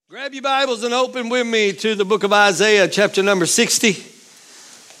Grab your Bibles and open with me to the book of Isaiah, chapter number 60.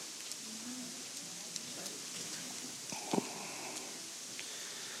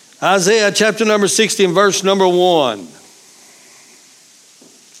 Isaiah chapter number 60 and verse number 1.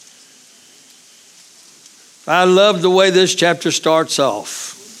 I love the way this chapter starts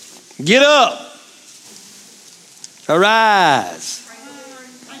off. Get up, arise,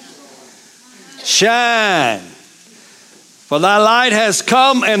 shine. For thy light has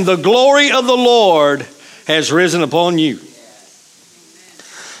come, and the glory of the Lord has risen upon you.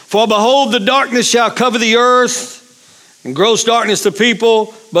 For behold, the darkness shall cover the earth, and gross darkness the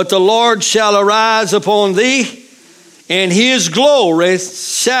people, but the Lord shall arise upon thee, and his glory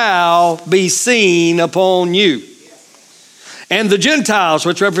shall be seen upon you. And the Gentiles,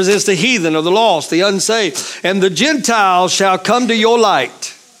 which represents the heathen or the lost, the unsaved, and the Gentiles shall come to your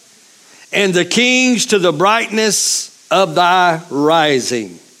light, and the kings to the brightness of thy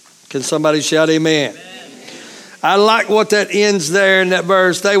rising. Can somebody shout amen? I like what that ends there in that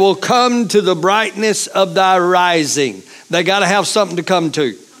verse. They will come to the brightness of thy rising. They got to have something to come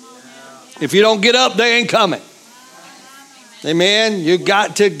to. If you don't get up, they ain't coming. Amen. You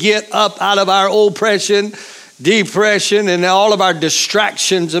got to get up out of our oppression, depression, and all of our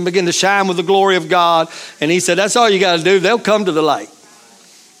distractions and begin to shine with the glory of God. And he said, that's all you got to do. They'll come to the light.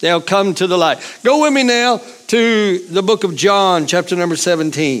 They'll come to the light. Go with me now to the book of John, chapter number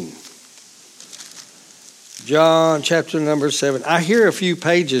 17. John, chapter number 7. I hear a few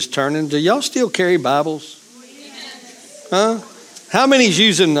pages turning. Do y'all still carry Bibles? Huh? How many's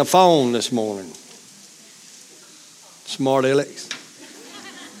using the phone this morning? Smart Alex.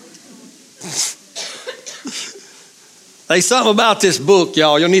 There's something about this book,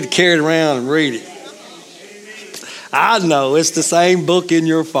 y'all. You'll need to carry it around and read it. I know, it's the same book in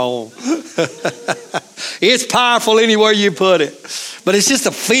your phone. It's powerful anywhere you put it. But it's just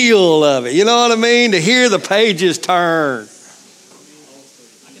the feel of it. You know what I mean? To hear the pages turn. I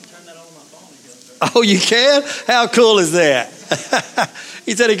can turn that on my phone. Oh, you can? How cool is that?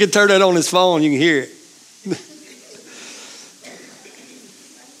 He said he could turn that on his phone. You can hear it.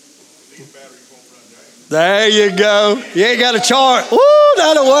 There you go. You ain't got to charge. Woo,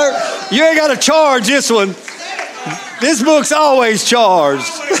 that'll work. You ain't got to charge this one. This book's always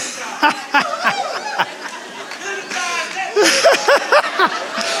charged.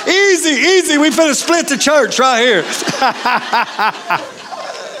 Easy. We finna split the church right here.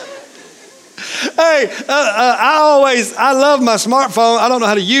 Hey, I love my smartphone. I don't know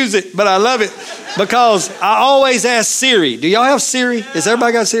how to use it, but I love it because I always ask Siri. Do y'all have Siri? Has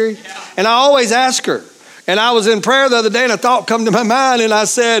everybody got Siri? And I always ask her. And I was in prayer the other day and a thought come to my mind and I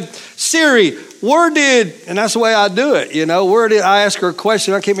said, Siri, and that's the way I do it, you know, I ask her a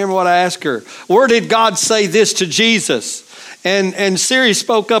question. I can't remember what I asked her. Where did God say this to Jesus? And Siri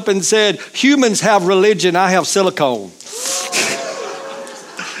spoke up and said, humans have religion, I have silicone.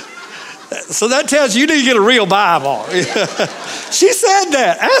 So that tells you need to get a real Bible. She said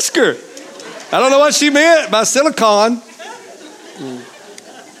that. Ask her. I don't know what she meant by silicone.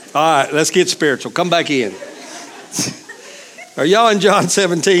 All right, let's get spiritual. Come back in. Are y'all in John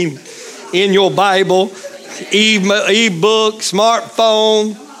 17 in your Bible, e-book,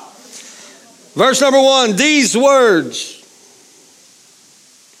 smartphone? Verse number 1, these words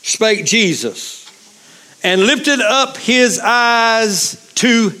spake Jesus and lifted up his eyes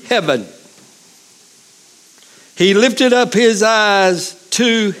to heaven. He lifted up his eyes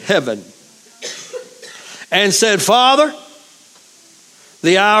to heaven and said, Father,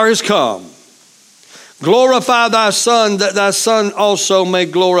 the hour is come. Glorify thy Son, that thy Son also may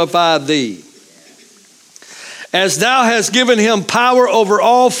glorify thee. As thou hast given him power over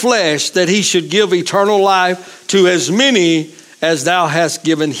all flesh, that he should give eternal life to as many as thou hast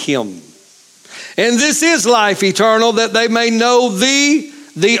given him. And this is life eternal, that they may know thee,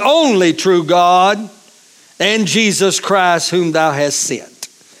 the only true God, and Jesus Christ, whom thou hast sent.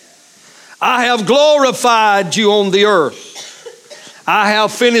 I have glorified you on the earth. I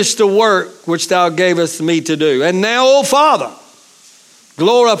have finished the work which thou gavest me to do. And now, O Father,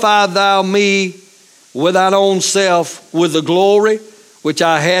 glorify thou me with thine own self, with the glory which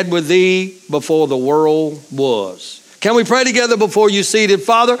I had with thee before the world was. Can we pray together before you seated?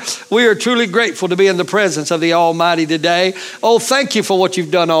 Father, we are truly grateful to be in the presence of the Almighty today. Oh, thank you for what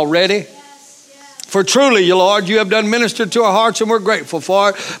you've done already. For truly, Lord, you have done ministered to our hearts and we're grateful for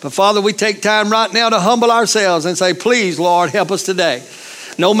it. But Father, we take time right now to humble ourselves and say, please, Lord, help us today.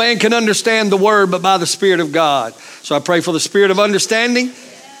 No man can understand the word but by the Spirit of God. So I pray for the spirit of understanding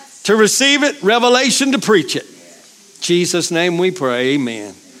to receive it, revelation to preach it. In Jesus' name we pray,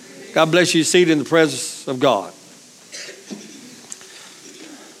 amen. God bless you. Seated in the presence of God.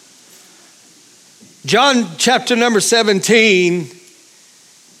 John chapter number 17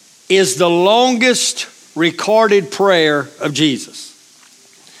 is the longest recorded prayer of Jesus.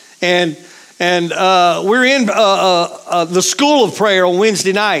 And we're in the school of prayer on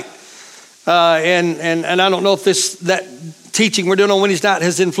Wednesday night. And I don't know if that teaching we're doing on Wednesday night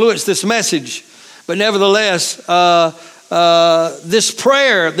has influenced this message. But nevertheless, this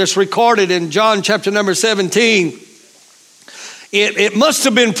prayer that's recorded in John chapter number 17, it must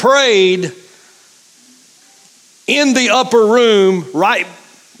have been prayed in the upper room right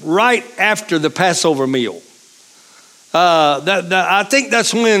after the Passover meal. I think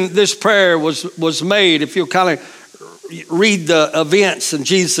that's when this prayer was made. If you'll kind of read the events in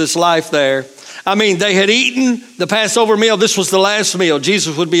Jesus' life there. I mean, they had eaten the Passover meal. This was the last meal.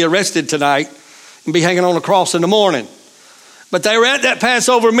 Jesus would be arrested tonight and be hanging on a cross in the morning. But they were at that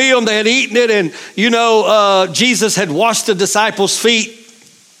Passover meal and they had eaten it. And, Jesus had washed the disciples' feet.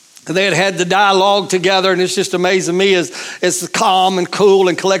 They had had the dialogue together, and it's just amazing me as calm and cool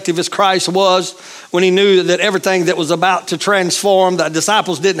and collective as Christ was when he knew that everything that was about to transform, the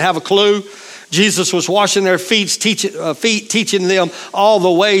disciples didn't have a clue. Jesus was washing their feet, teaching them all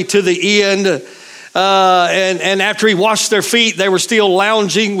the way to the end. And after he washed their feet, they were still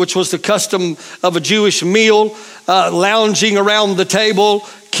lounging, which was the custom of a Jewish meal, lounging around the table.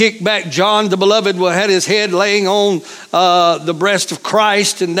 Kickback John, the beloved, had his head laying on the breast of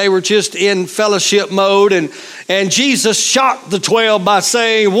Christ, and they were just in fellowship mode. And Jesus shocked the 12 by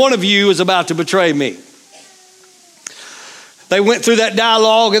saying, one of you is about to betray me. They went through that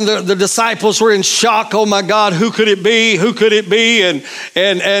dialogue, and the disciples were in shock. Oh my God, who could it be? Who could it be?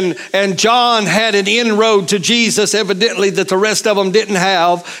 And John had an inroad to Jesus, evidently, that the rest of them didn't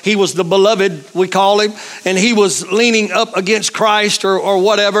have. He was the beloved, we call him, and he was leaning up against Christ or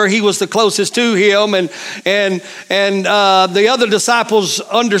whatever. He was the closest to him, and the other disciples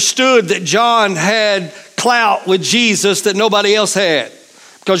understood that John had clout with Jesus that nobody else had,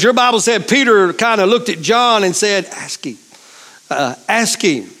 because your Bible said Peter kind of looked at John and said, "Ask him." Ask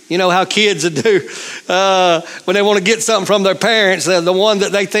him. You know how kids do when they want to get something from their parents. The one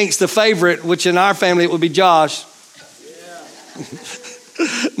that they think's the favorite, which in our family it would be Josh. Yeah.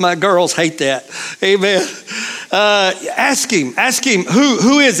 My girls hate that. Amen. Ask him. Ask him.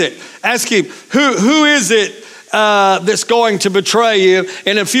 Who is it? Ask him. Who is it that's going to betray you?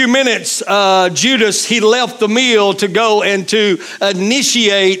 In a few minutes, Judas, he left the meal to go and to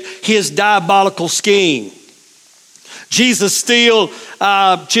initiate his diabolical scheme. Jesus still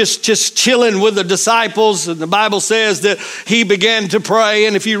just chilling with the disciples. And the Bible says that he began to pray.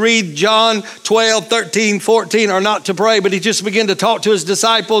 And if you read John 12, 13, 14, are not to pray, but he just began to talk to his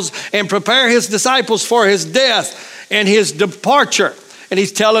disciples and prepare his disciples for his death and his departure. And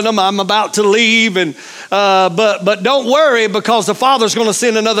he's telling them, I'm about to leave. And but don't worry, because the Father's going to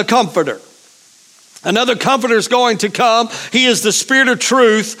send another comforter. Another comforter is going to come. He is the Spirit of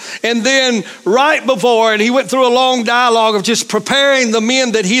truth. And then right before, and he went through a long dialogue of just preparing the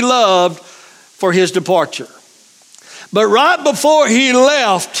men that he loved for his departure. But right before he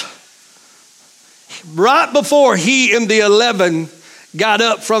left, right before he and the 11 got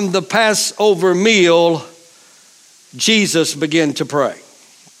up from the Passover meal, Jesus began to pray.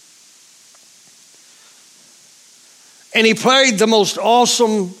 And he prayed the most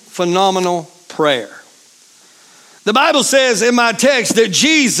awesome, phenomenal prayer. The Bible says in my text that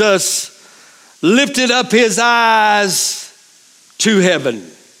Jesus lifted up his eyes to heaven.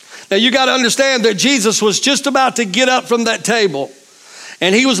 Now you got to understand that Jesus was just about to get up from that table,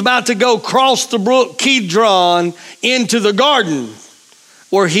 and he was about to go cross the brook Kidron into the garden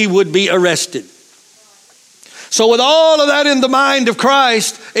where he would be arrested. So with all of that in the mind of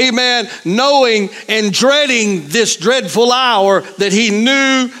Christ, amen, knowing and dreading this dreadful hour that he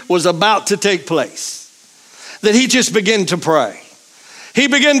knew was about to take place, that he just began to pray. He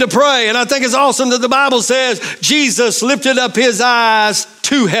began to pray, and I think it's awesome that the Bible says Jesus lifted up his eyes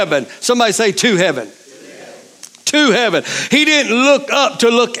to heaven. Somebody say to heaven. To heaven. He didn't look up to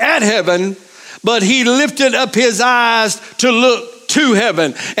look at heaven, but he lifted up his eyes to look to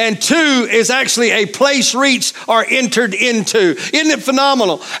heaven. And to is actually a place reached or entered into. Isn't it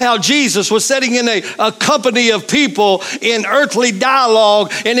phenomenal how Jesus was sitting in a company of people in earthly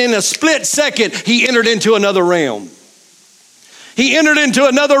dialogue, and in a split second he entered into another realm. He entered into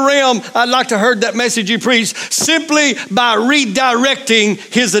another realm. I'd like to heard that message you preached, simply by redirecting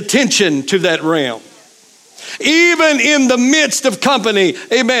his attention to that realm. Even in the midst of company,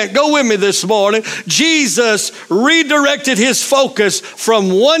 amen, go with me this morning, Jesus redirected his focus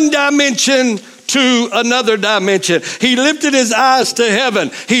from one dimension to another dimension. He lifted his eyes to heaven.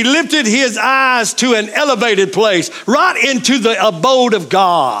 He lifted his eyes to an elevated place, right into the abode of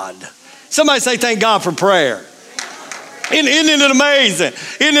God. Somebody say, thank God for prayer. Isn't it amazing?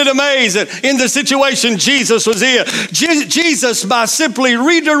 Isn't it amazing? In the situation Jesus was in, Jesus, by simply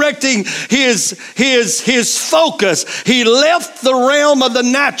redirecting his focus, he left the realm of the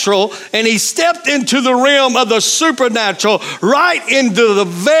natural and he stepped into the realm of the supernatural, right into the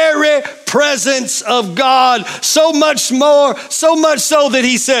very presence of God. So much so that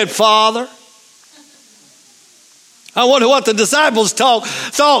he said, Father. I wonder what the disciples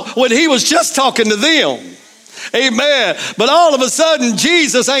thought when he was just talking to them. Amen. But all of a sudden,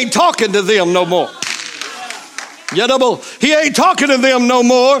 Jesus ain't talking to them no more. He ain't talking to them no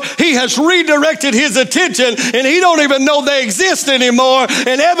more. He has redirected his attention and he don't even know they exist anymore.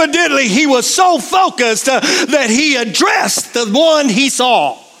 And evidently he was so focused that he addressed the one he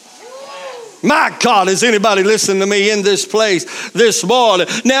saw. My God, is anybody listening to me in this place this morning?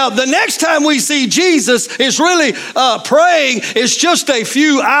 Now, the next time we see Jesus is really praying, it's just a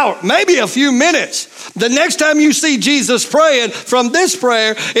few hours, maybe a few minutes. The next time you see Jesus praying from this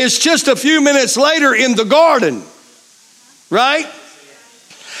prayer is just a few minutes later in the garden, right?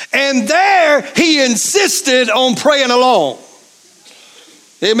 And there he insisted on praying alone.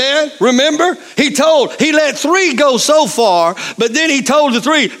 Amen. Remember, he let 3 go so far, but then he told the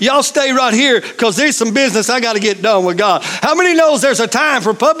 3, y'all stay right here because there's some business I got to get done with God. How many knows there's a time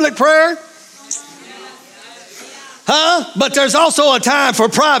for public prayer? But there's also a time for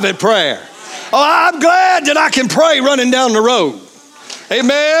private prayer. Oh, I'm glad that I can pray running down the road.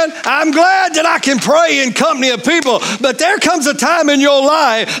 Amen. I'm glad that I can pray in company of people, but there comes a time in your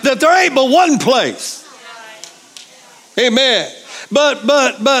life that there ain't but one place. Amen. But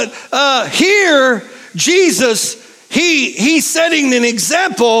here, Jesus, he's setting an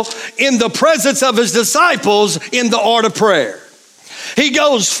example in the presence of his disciples in the art of prayer. He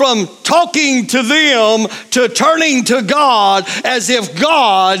goes from talking to them to turning to God as if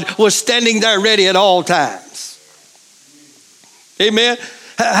God was standing there ready at all times. Amen.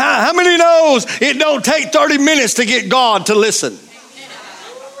 How many knows it don't take 30 minutes to get God to listen?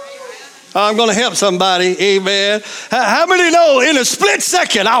 I'm going to help somebody. Amen. How many know in a split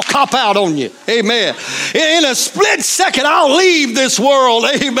second I'll cop out on you? Amen. In a split second I'll leave this world.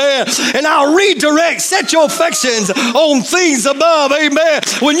 Amen. And I'll redirect, set your affections on things above. Amen.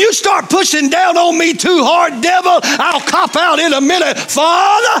 When you start pushing down on me too hard, devil, I'll cop out in a minute.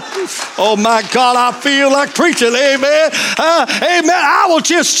 Father, oh my God, I feel like preaching. Amen. Amen. I will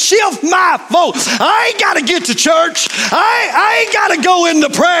just shift my focus. I ain't got to get to church. I ain't got to go in the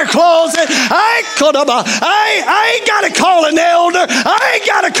prayer closet. I ain't got to call an elder. I ain't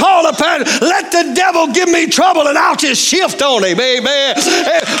got to call a pastor. Let the devil give me trouble and I'll just shift on him. Amen.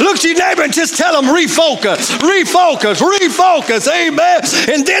 Look at your neighbor and just tell him refocus. Amen.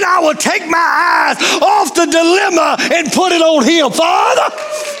 And then I will take my eyes off the dilemma and put it on him. Father,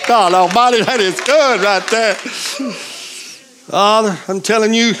 God Almighty, that is good right there. Father, I'm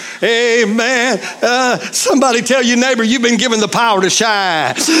telling you, amen. Somebody tell your neighbor you've been given the power to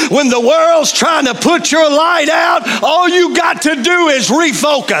shine. When the world's trying to put your light out, all you got to do is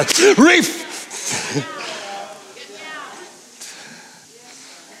refocus.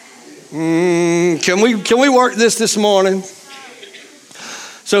 Can we work this morning?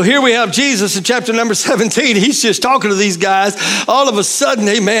 So here we have Jesus in chapter number 17. He's just talking to these guys. All of a sudden,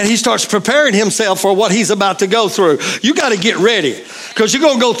 amen, he starts preparing himself for what he's about to go through. You got to get ready because you're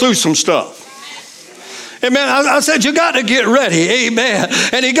going to go through some stuff. Amen. I said you got to get ready. Amen.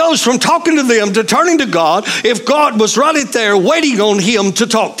 And he goes from talking to them to turning to God. If God was right there waiting on him to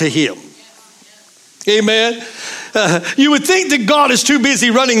talk to him. Amen. You would think that God is too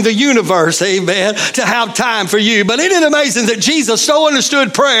busy running the universe, amen, to have time for you. But isn't it amazing that Jesus so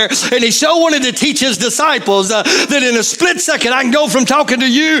understood prayer and he so wanted to teach his disciples that in a split second I can go from talking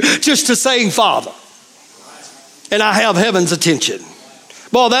to you just to saying Father. And I have heaven's attention.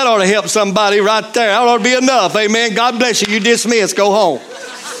 Boy, that ought to help somebody right there. That ought to be enough. Amen. God bless you. You dismissed. Go home.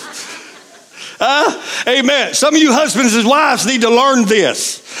 Amen. Some of you husbands and wives need to learn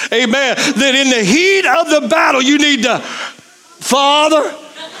this. Amen. That in the heat of the battle, you need to, Father.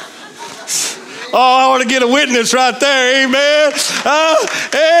 Oh, I want to get a witness right there. Amen.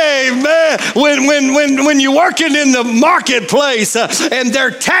 Amen. When you're working in the marketplace and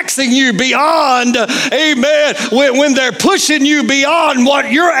they're taxing you beyond, amen. When they're pushing you beyond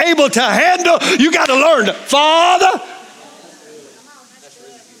what you're able to handle, you got to learn, Father.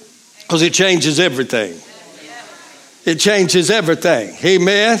 Because it changes everything. It changes everything.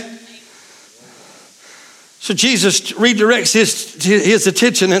 Amen. So Jesus redirects his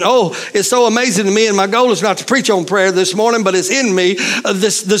attention, and it's so amazing to me, and my goal is not to preach on prayer this morning, but it's in me,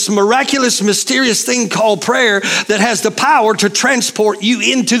 this miraculous, mysterious thing called prayer that has the power to transport you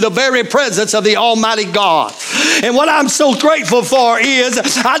into the very presence of the Almighty God. And what I'm so grateful for is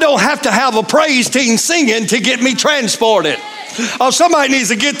I don't have to have a praise team singing to get me transported. Oh, somebody needs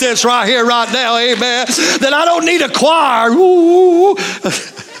to get this right here, right now, amen. That I don't need a choir. Ooh.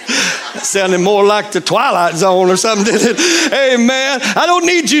 That sounded more like the Twilight Zone or something, didn't it? Amen. I don't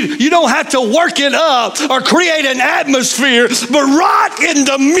need you. You don't have to work it up or create an atmosphere, but right in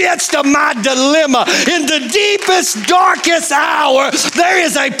the midst of my dilemma, in the deepest, darkest hour, there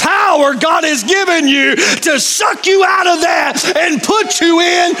is a power God has given you to suck you out of that and put you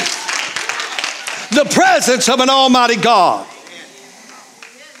in the presence of an Almighty God.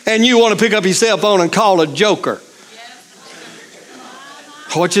 And you want to pick up your cell phone and call a joker.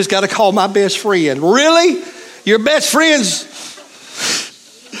 Oh, I just got to call my best friend. Really? Your best friend's?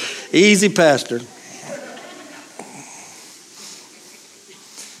 Easy, Pastor.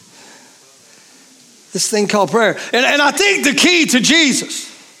 This thing called prayer. And I think the key to Jesus'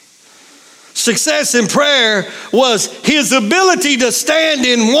 success in prayer was his ability to stand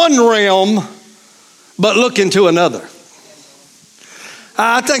in one realm but look into another.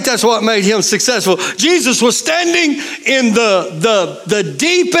 I think that's what made him successful. Jesus was standing in the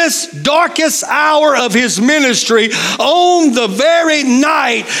deepest, darkest hour of his ministry on the very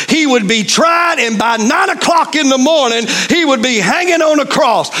night he would be tried, and by 9 o'clock in the morning, he would be hanging on a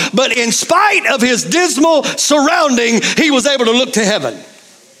cross. But in spite of his dismal surrounding, he was able to look to heaven.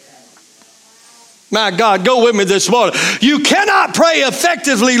 My God, go with me this morning. You cannot pray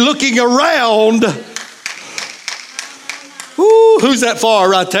effectively looking around. Ooh, who's that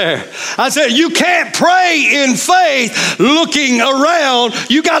far right there? I said, you can't pray in faith looking around.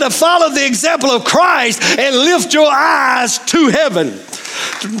 You got to follow the example of Christ and lift your eyes to heaven.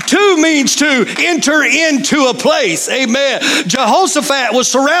 To means to enter into a place. Amen. Jehoshaphat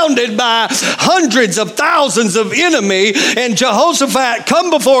was surrounded by hundreds of thousands of enemy, and Jehoshaphat come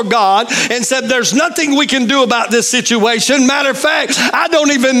before God and said, there's nothing we can do about this situation. Matter of fact, I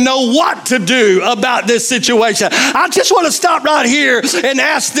don't even know what to do about this situation. I just want to stop right here and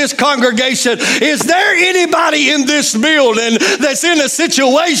ask this congregation, is there anybody in this building that's in a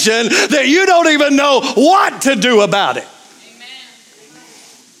situation that you don't even know what to do about it?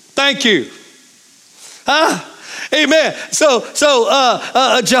 Thank you. Amen. So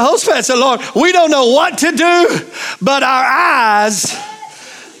Jehoshaphat said, Lord, we don't know what to do, but our eyes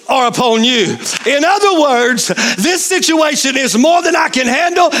are upon you. In other words, this situation is more than I can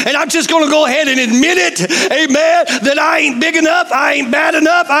handle, and I'm just going to go ahead and admit it, amen, that I ain't big enough, I ain't bad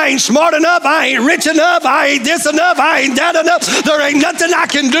enough, I ain't smart enough, I ain't rich enough, I ain't this enough, I ain't that enough. There ain't nothing I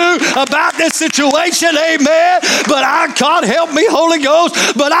can do about this situation, amen, but God help me, Holy Ghost,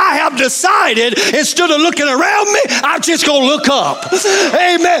 but I have decided instead of looking around me, I'm just going to look up.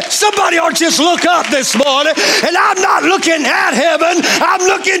 Amen. Somebody ought to just look up this morning, and I'm not looking at heaven, I'm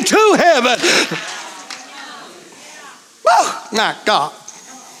looking to heaven. Oh, my God.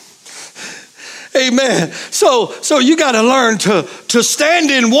 Amen. So you got to learn to stand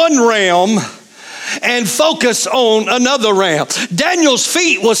in one realm and focus on another realm. Daniel's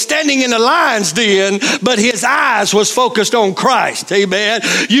feet was standing in a lion's den, but his eyes was focused on Christ. Amen.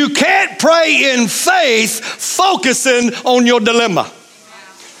 You can't pray in faith focusing on your dilemma.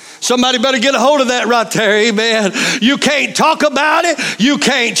 Somebody better get a hold of that right there, amen. You can't talk about it. You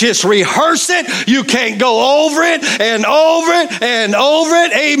can't just rehearse it. You can't go over it and over it and over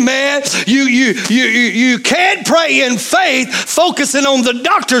it, amen. You can't pray in faith focusing on the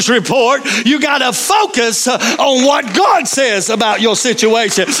doctor's report. You got to focus on what God says about your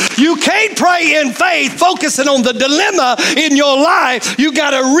situation. You can't pray in faith focusing on the dilemma in your life. You got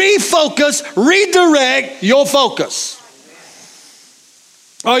to refocus, redirect your focus.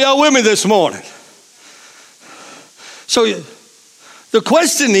 Are y'all with me this morning? So the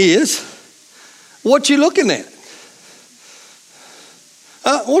question is, what you looking at?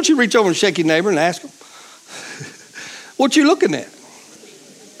 Won't you reach over and shake your neighbor and ask him? What you looking at?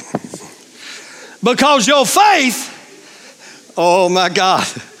 Because your faith, oh my God,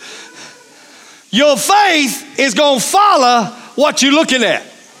 your faith is going to follow what you're looking at.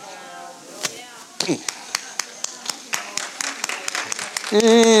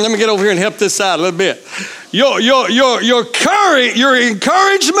 Let me get over here and help this side a little bit. Your courage, your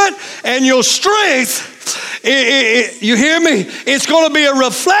encouragement, and your strength You hear me? It's going to be a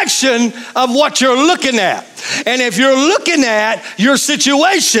reflection of what you're looking at. And if you're looking at your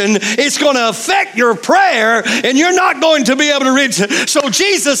situation, it's going to affect your prayer, and you're not going to be able to read. So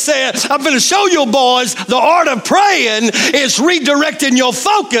Jesus said, I'm going to show you boys, the art of praying is redirecting your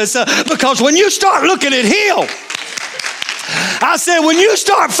focus, because when you start looking at Him, I said, when you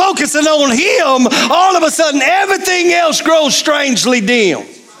start focusing on Him, all of a sudden everything else grows strangely dim.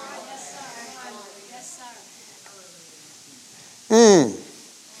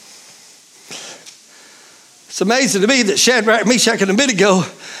 It's amazing to me that Shadrach, Meshach, and Abednego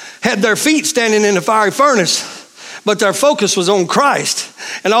had their feet standing in the fiery furnace, but their focus was on Christ.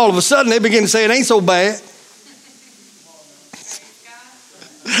 And all of a sudden they began to say, it ain't so bad.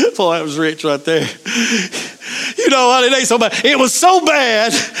 Boy, that was rich right there. You know what? It ain't so bad. It was so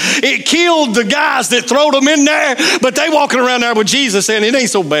bad, it killed the guys that throwed them in there, but they walking around there with Jesus saying, it ain't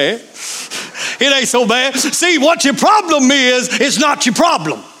so bad. It ain't so bad. See, what your problem is not your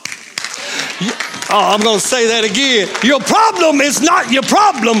problem. I'm going to say that again. Your problem is not your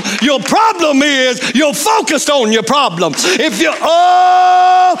problem. Your problem is you're focused on your problem. But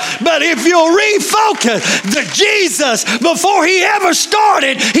if you'll refocus, Jesus, before He ever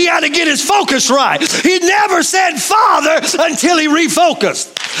started, He had to get His focus right. He never said Father until He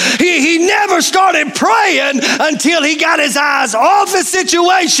refocused. He never started praying until He got His eyes off His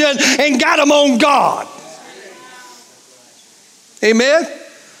situation and got them on God. Amen?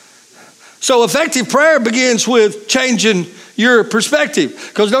 So effective prayer begins with changing your perspective.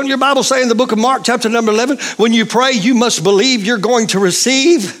 Because don't your Bible say in the book of Mark, chapter number 11, when you pray, you must believe you're going to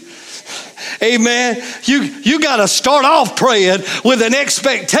receive? Amen. You got to start off praying with an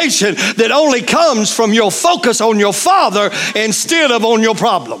expectation that only comes from your focus on your Father instead of on your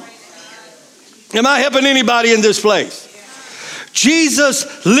problem. Am I helping anybody in this place?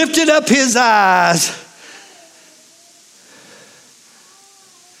 Jesus lifted up His eyes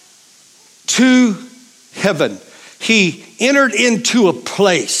to heaven. He entered into a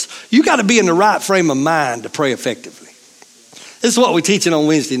place. You got to be in the right frame of mind to pray effectively. This is what we're teaching on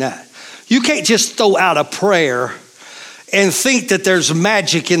Wednesday night. You can't just throw out a prayer and think that there's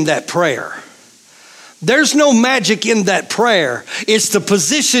magic in that prayer. There's no magic in that prayer. It's the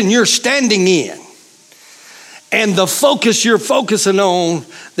position you're standing in and the focus you're focusing on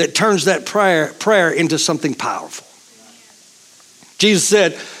that turns that prayer into something powerful. Jesus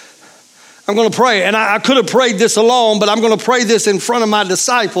said, I'm going to pray, and I could have prayed this alone, but I'm going to pray this in front of my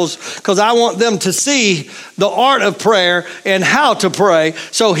disciples because I want them to see the art of prayer and how to pray.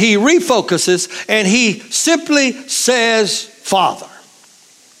 So He refocuses, and He simply says, Father.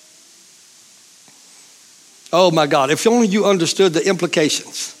 Oh my God, if only you understood the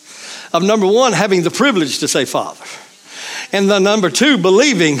implications of number one, having the privilege to say Father. And the number two,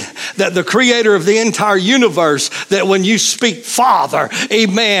 believing that the creator of the entire universe, that when you speak Father,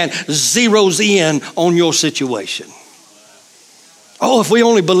 amen, zeroes in on your situation. Oh, if we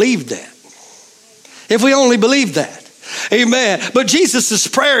only believed that. If we only believed that. Amen. But Jesus'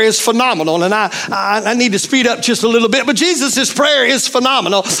 prayer is phenomenal. And I need to speed up just a little bit. But Jesus' prayer is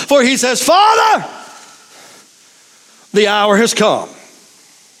phenomenal. For He says, Father, the hour has come.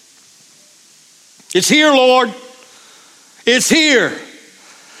 It's here, Lord. It's here.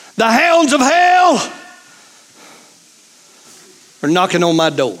 The hounds of hell are knocking on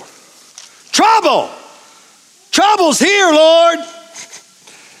my door. Trouble's here, Lord.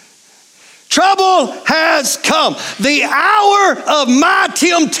 Trouble has come. The hour of my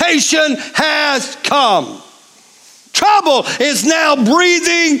temptation has come. Trouble is now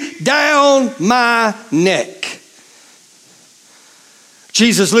breathing down my neck.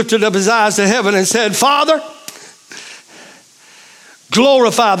 Jesus lifted up His eyes to heaven and said, Father,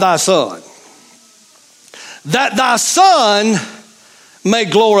 glorify Thy Son, that Thy Son may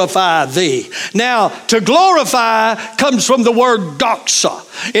glorify Thee. Now, to glorify comes from the word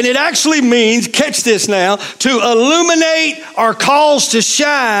doxa, and it actually means, catch this now, to illuminate or cause to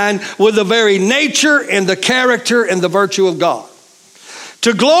shine with the very nature and the character and the virtue of God.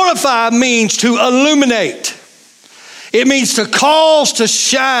 To glorify means to illuminate. It means to cause to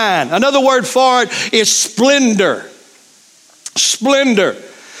shine. Another word for it is splendor. Splendor.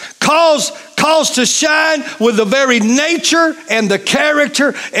 Cause to shine with the very nature and the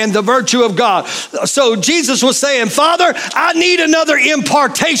character and the virtue of God. So Jesus was saying, Father, I need another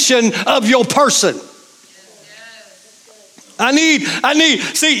impartation of your person. I need.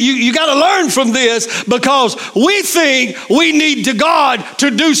 See, you got to learn from this, because we think we need God to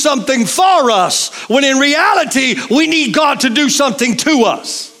do something for us, when in reality, we need God to do something to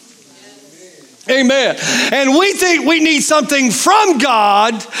us. Amen. And we think we need something from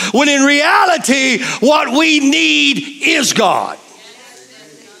God when in reality what we need is God.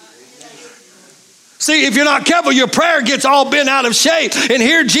 See, if you're not careful, your prayer gets all bent out of shape. And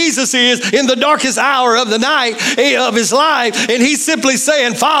here Jesus is in the darkest hour of the night of his life. And he's simply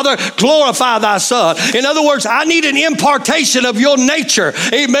saying, Father, glorify thy Son. In other words, I need an impartation of your nature.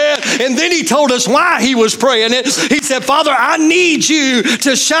 Amen. And then he told us why he was praying it. He said, Father, I need you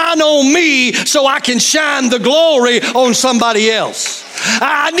to shine on me so I can shine the glory on somebody else.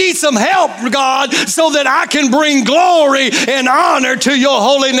 I need some help, God, so that I can bring glory and honor to your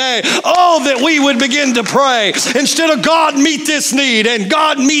holy name. Oh, that we would begin to pray. Instead of God, meet this need, and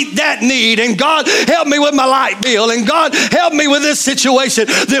God, meet that need, and God, help me with my light bill, and God, help me with this situation,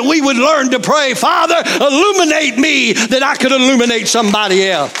 that we would learn to pray, Father, illuminate me that I could illuminate somebody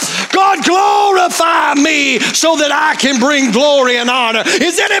else. God, glorify me so that I can bring glory and honor.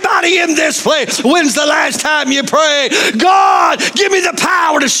 Is anybody in this place? When's the last time you prayed? God, give me the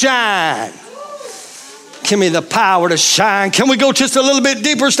power to shine. Give me the power to shine. Can we go just a little bit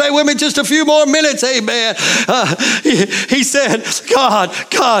deeper? Stay with me just a few more minutes. Amen. He said,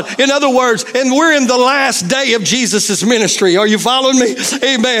 God. In other words, and we're in the last day of Jesus' ministry. Are you following me?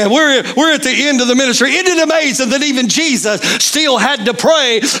 Amen. We're at the end of the ministry. Isn't it amazing that even Jesus still had to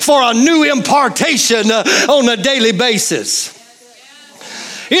pray for a new impartation on a daily basis?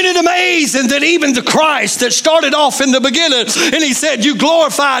 Isn't it amazing that even the Christ that started off in the beginning, and he said, you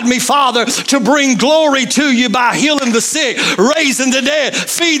glorified me, Father, to bring glory to you by healing the sick, raising the dead,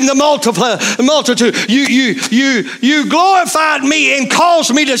 feeding the multitude. You glorified me and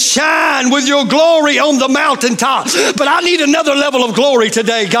caused me to shine with your glory on the mountaintop. But I need another level of glory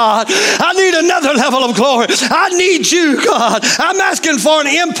today, God. I need another level of glory. I need you, God. I'm asking for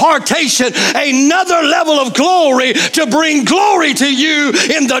an impartation, another level of glory to bring glory to you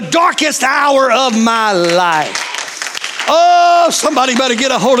in the darkest hour of my life. Oh, somebody better get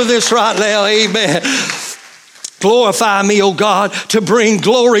a hold of this right now. Amen. Glorify me, oh God, to bring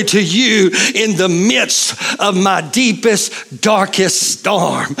glory to you in the midst of my deepest, darkest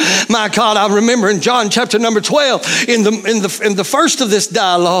storm. My God, I remember in John chapter number 12, in the first of this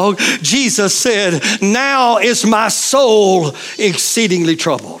dialogue, Jesus said, now is my soul exceedingly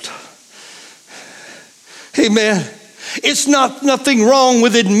troubled. Amen. It's nothing wrong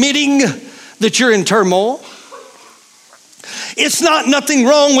with admitting that you're in turmoil. It's nothing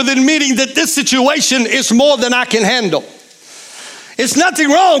wrong with admitting that this situation is more than I can handle. It's nothing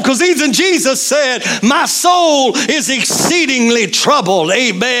wrong because even Jesus said, my soul is exceedingly troubled.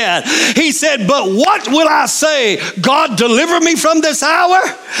 Amen. He said, but what will I say? God, deliver me from this hour?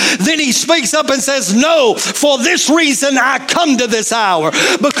 Then he speaks up and says, no, for this reason I come to this hour,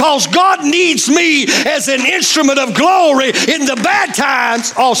 because God needs me as an instrument of glory in the bad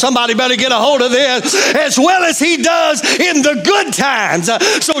times. Oh, somebody better get a hold of this, as well as he does in the good times.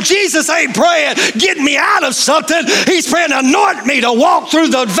 So Jesus ain't praying, get me out of something. He's praying, anoint me to walk through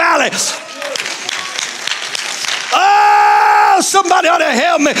the valley. Oh, somebody ought to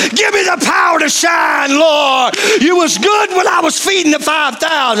help me. Give me the power to shine, Lord. You was good when I was feeding the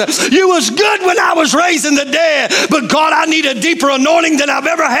 5,000. You was good when I was raising the dead. But God, I need a deeper anointing than I've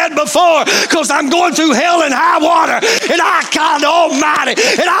ever had before, because I'm going through hell and high water. And God Almighty,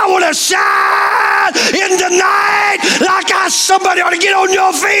 and I want to shine in the night like somebody ought to get on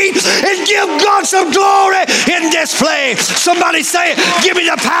your feet and give God some glory in this place. Somebody say, give me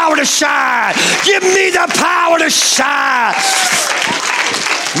the power to shine. Give me the power to shine.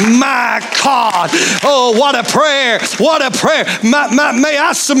 My God. Oh, what a prayer. What a prayer. May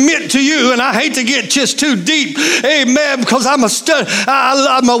I submit to you, and I hate to get just too deep, amen, because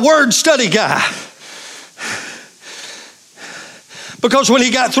I'm a word study guy. Because when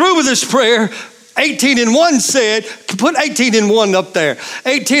he got through with this prayer, 18:1 said, put 18:1 up there.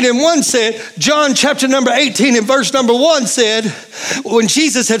 18:1 said, John chapter number 18 and verse number 1 said, when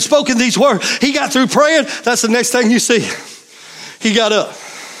Jesus had spoken these words, he got through praying. That's the next thing you see. He got up.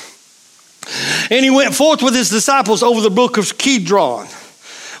 And he went forth with his disciples over the brook of Kidron,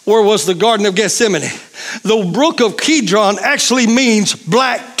 where was the Garden of Gethsemane. The brook of Kidron actually means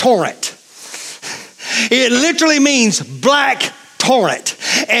black torrent. It literally means black torrent.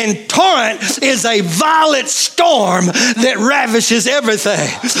 And torrent is a violent storm that ravishes everything.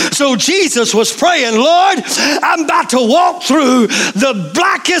 So Jesus was praying, Lord, I'm about to walk through the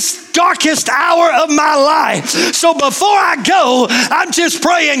blackest, darkest hour of my life. So before I go, I'm just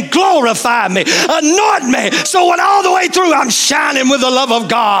praying, glorify me, anoint me. So when all the way through, I'm shining with the love of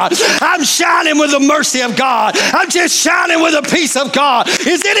God. I'm shining with the mercy of God. I'm just shining with the peace of God.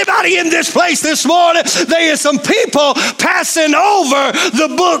 Is anybody in this place this morning? There is some people passing over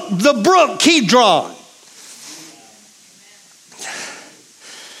the the brook Kidron.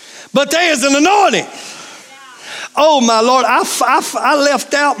 But there is an anointing. Oh, my Lord, I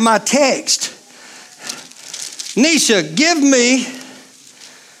left out my text. Nisha, give me,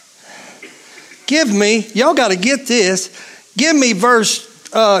 y'all got to get this. Give me verse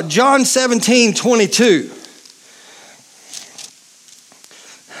John 17:22.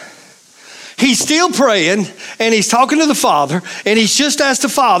 He's still praying, and he's talking to the Father, and he's just asked the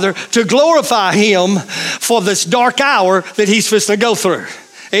Father to glorify him for this dark hour that he's fixing to go through.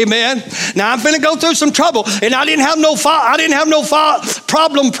 Amen. Now I'm finna go through some trouble, and I didn't have no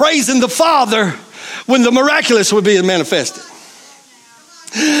problem praising the Father when the miraculous would be manifested.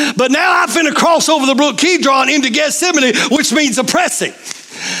 But now I'm finna cross over the brook Kidron into Gethsemane, which means the pressing.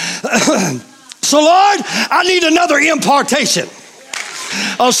 So Lord, I need another impartation.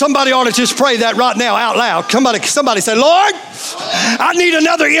 Oh, somebody ought to just pray that right now out loud. Somebody say, Lord, I need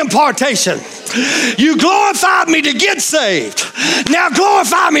another impartation. You glorified me to get saved. Now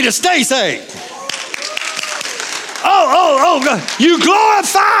glorify me to stay saved. You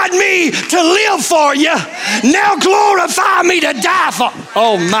glorified me to live for you. Now glorify me to die for.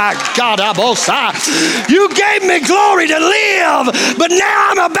 Oh my God, you gave me glory to live, but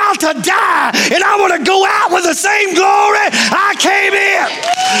now I'm about to die, and I want to go out with the same glory I came in.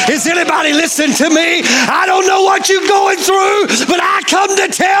 Is anybody listening to me? I don't know what you're going through, but I come to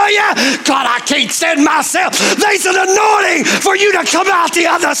tell you, God, I can't stand myself. There's an anointing for you to come out the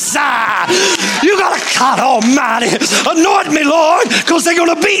other side. You got to, God Almighty, anoint me, Lord, because they're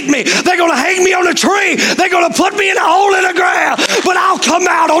going to beat me. They're going to hang me on a tree. They're going to put me in a hole in the ground. But I'll come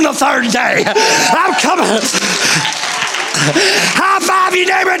out on the third day. I'm coming. High five your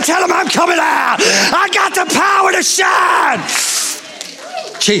neighbor and tell them I'm coming out. I got the power to shine.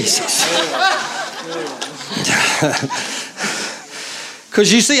 Jesus.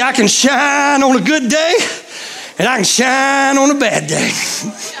 Because you see, I can shine on a good day, and I can shine on a bad day.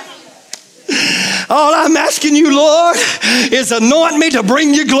 All I'm asking you, Lord, is anoint me to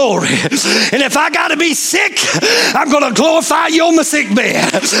bring you glory. And if I got to be sick, I'm going to glorify you on my sick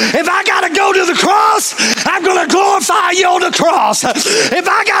bed. If I got to go to the cross, I'm going to glorify you on the cross. If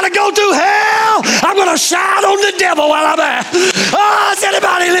I got to go through hell, I'm going to shout on the devil while I'm at. Oh, does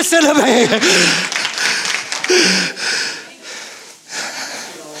anybody listen to me?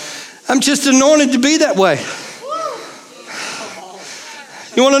 I'm just anointed to be that way.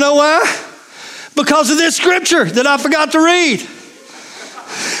 You want to know why? Because of this scripture that I forgot to read.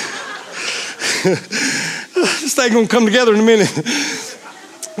 This thing gonna come together in a minute.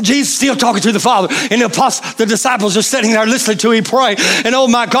 Jesus still talking to the Father, and the disciples are sitting there listening to him pray. And oh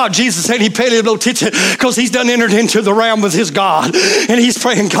my God, Jesus said he paid a little attention because he's done entered into the realm with his God. And he's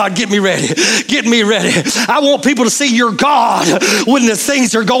praying, God, get me ready. Get me ready. I want people to see your God when the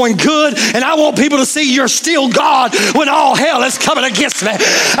things are going good. And I want people to see you're still God when all hell is coming against me.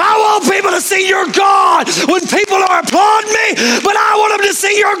 I want people to see your God when people are applauding me. But I want them to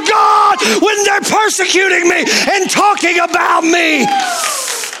see your God when they're persecuting me and talking about me.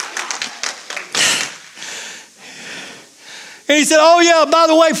 And he said, oh yeah, by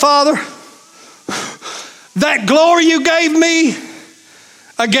the way, Father, that glory you gave me,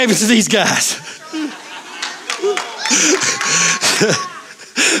 I gave it to these guys.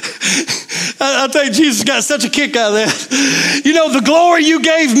 I think Jesus got such a kick out of that. You know, the glory you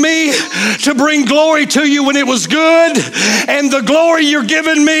gave me to bring glory to you when it was good, and the glory you're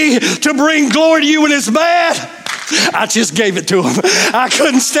giving me to bring glory to you when it's bad, I just gave it to him. I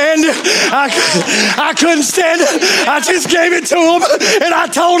couldn't stand it. I couldn't stand it. I just gave it to him, and I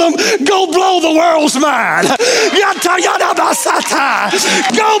told him, go blow the world's mind. Go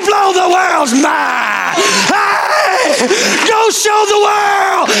blow the world's mind. Hey, go show the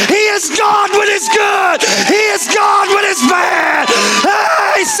world he is God when it's good. He is God when it's bad.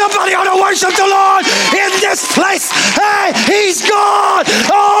 Hey, somebody ought to worship the Lord in this place. Hey, he's God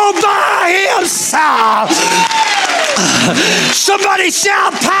all by himself. Somebody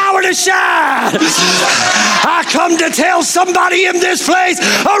shout power to shine. I come to tell somebody in this place,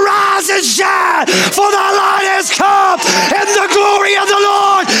 arise and shine, for the light has come and the glory of the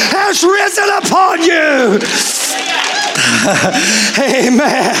Lord has risen upon you.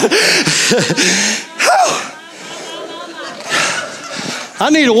 Amen. I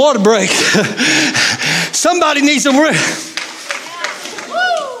need a water break. Somebody needs a break.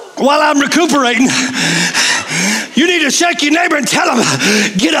 While I'm recuperating, you need to shake your neighbor and tell him,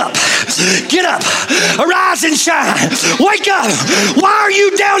 get up, arise and shine, wake up. Why are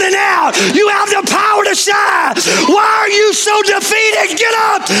you down and out? You have the power to shine. Why are you so defeated? Get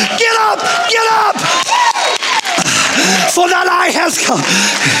up. For for the light has come.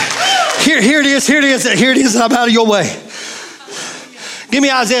 Here it is, and I'm out of your way. Give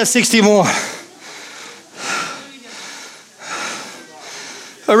me Isaiah 61.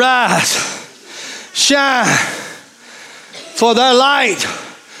 Arise, shine, for their light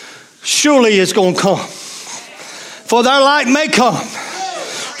surely is going to come. For their light may come.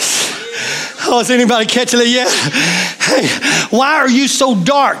 Oh, is anybody catching it yet? Hey, why are you so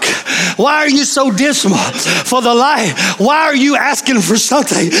dark? Why are you so dismal? For the light, why are you asking for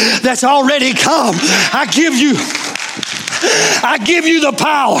something that's already come? I give you the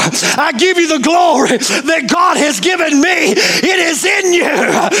power. I give you the glory that God has given me. It is in you.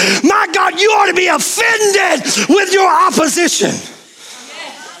 My God, you ought to be offended with your opposition.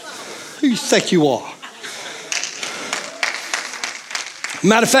 Who you think you are?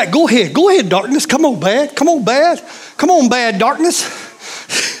 Matter of fact, go ahead, darkness. Come on, bad. Come on, bad darkness.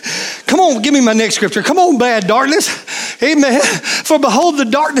 Come on, give me my next scripture. Come on, bad darkness. Amen. For behold, the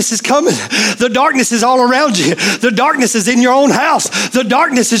darkness is coming. The darkness is all around you. The darkness is in your own house. The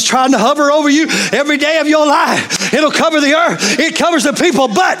darkness is trying to hover over you every day of your life. It'll cover the earth. It covers the people,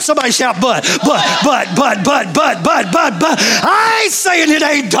 but, somebody shout, but. I ain't saying it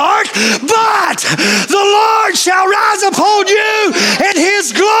ain't dark, but the Lord shall rise upon you and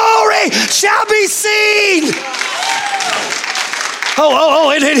his glory shall be seen.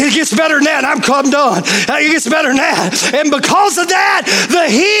 It gets better than that. I'm done. It gets better than that. And because of that, the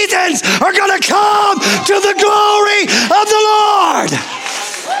heathens are going to come to the glory of the Lord.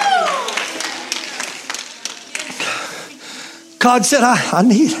 God said,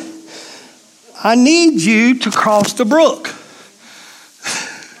 I need you to cross the brook.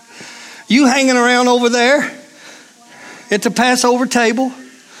 You hanging around over there at the Passover table.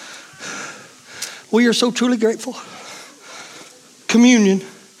 We are so truly grateful. Communion,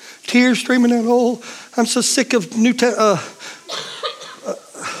 tears streaming down. Oh, I'm so sick of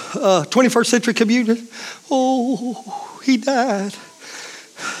 21st century communion. Oh, he died.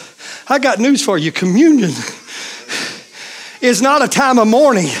 I got news for you. Communion is not a time of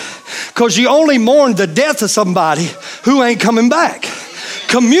mourning because you only mourn the death of somebody who ain't coming back.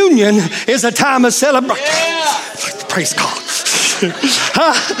 Communion is a time of celebration. Yeah. Praise God.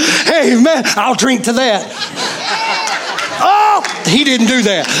 Amen. I'll drink to that. Oh, he didn't do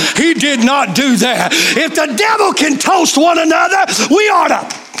that. He did not do that. If the devil can toast one another, we ought to.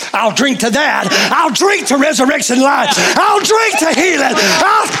 I'll drink to that. I'll drink to resurrection life. I'll drink to healing.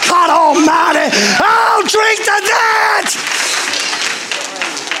 Oh, God Almighty. I'll drink to that.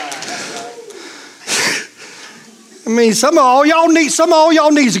 I mean, some of all y'all need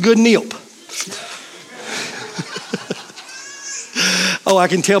is a good nip. Oh, I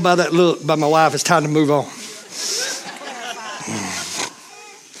can tell by that look by my wife. It's time to move on.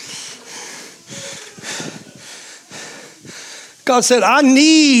 God said,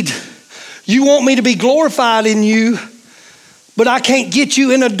 you want me to be glorified in you, but I can't get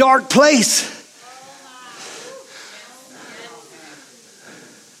you in a dark place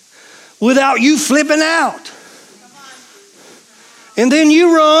without you flipping out. And then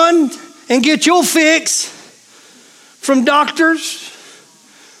you run and get your fix from doctors,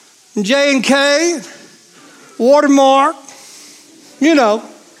 J&K, Watermark, you know.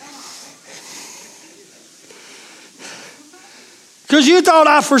 Because you thought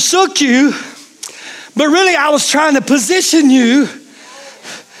I forsook you, but really I was trying to position you,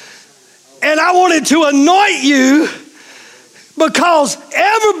 and I wanted to anoint you because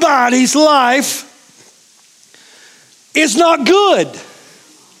everybody's life is not good.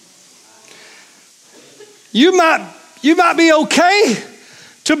 You might be okay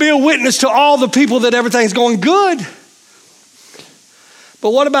to be a witness to all the people that everything's going good. But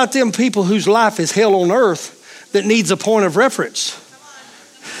what about them people whose life is hell on earth that needs a point of reference?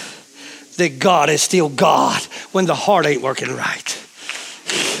 That God is still God when the heart ain't working right.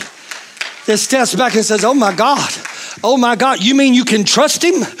 That steps back and says, oh my God, you mean you can trust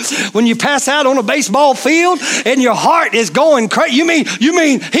him when you pass out on a baseball field and your heart is going crazy? You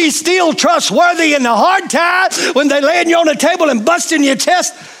mean he's still trustworthy in the hard times when they laying you on the table and busting your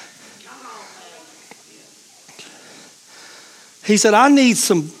chest? He said, I need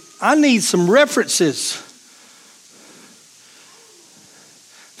some references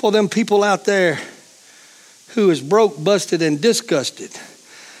for them people out there who is broke, busted, and disgusted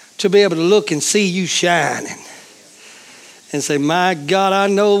to be able to look and see you shining and say, my God, I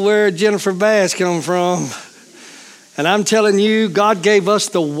know where Jennifer Bass come from. And I'm telling you, God gave us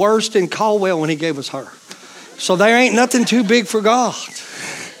the worst in Caldwell when he gave us her. So there ain't nothing too big for God.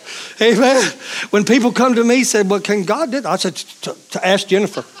 Amen. When people come to me and say, well, can God do that? I said, to ask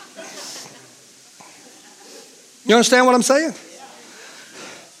Jennifer. You understand what I'm saying?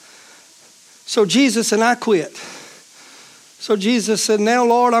 So Jesus and I quit. So Jesus said, now,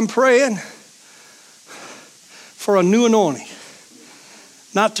 Lord, I'm praying for a new anointing.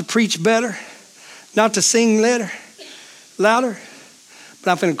 Not to preach better, not to sing louder,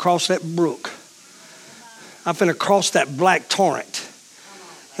 but I'm finna cross that brook. I'm finna cross that black torrent.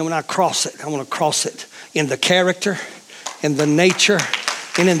 And when I cross it, I want to cross it in the character, in the nature,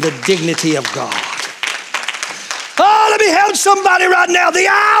 and in the dignity of God. Oh, let me help somebody right now. The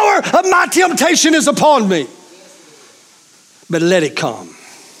hour of my temptation is upon me. But let it come.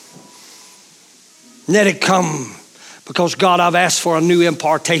 Let it come. Because God, I've asked for a new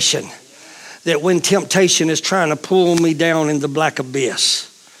impartation. That when temptation is trying to pull me down in the black abyss,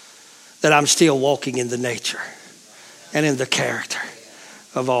 that I'm still walking in the nature and in the character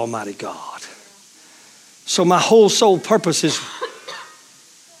of Almighty God. So my whole sole purpose is,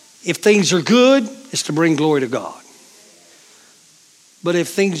 if things are good, it's to bring glory to God. But if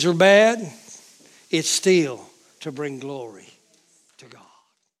things are bad, it's still to bring glory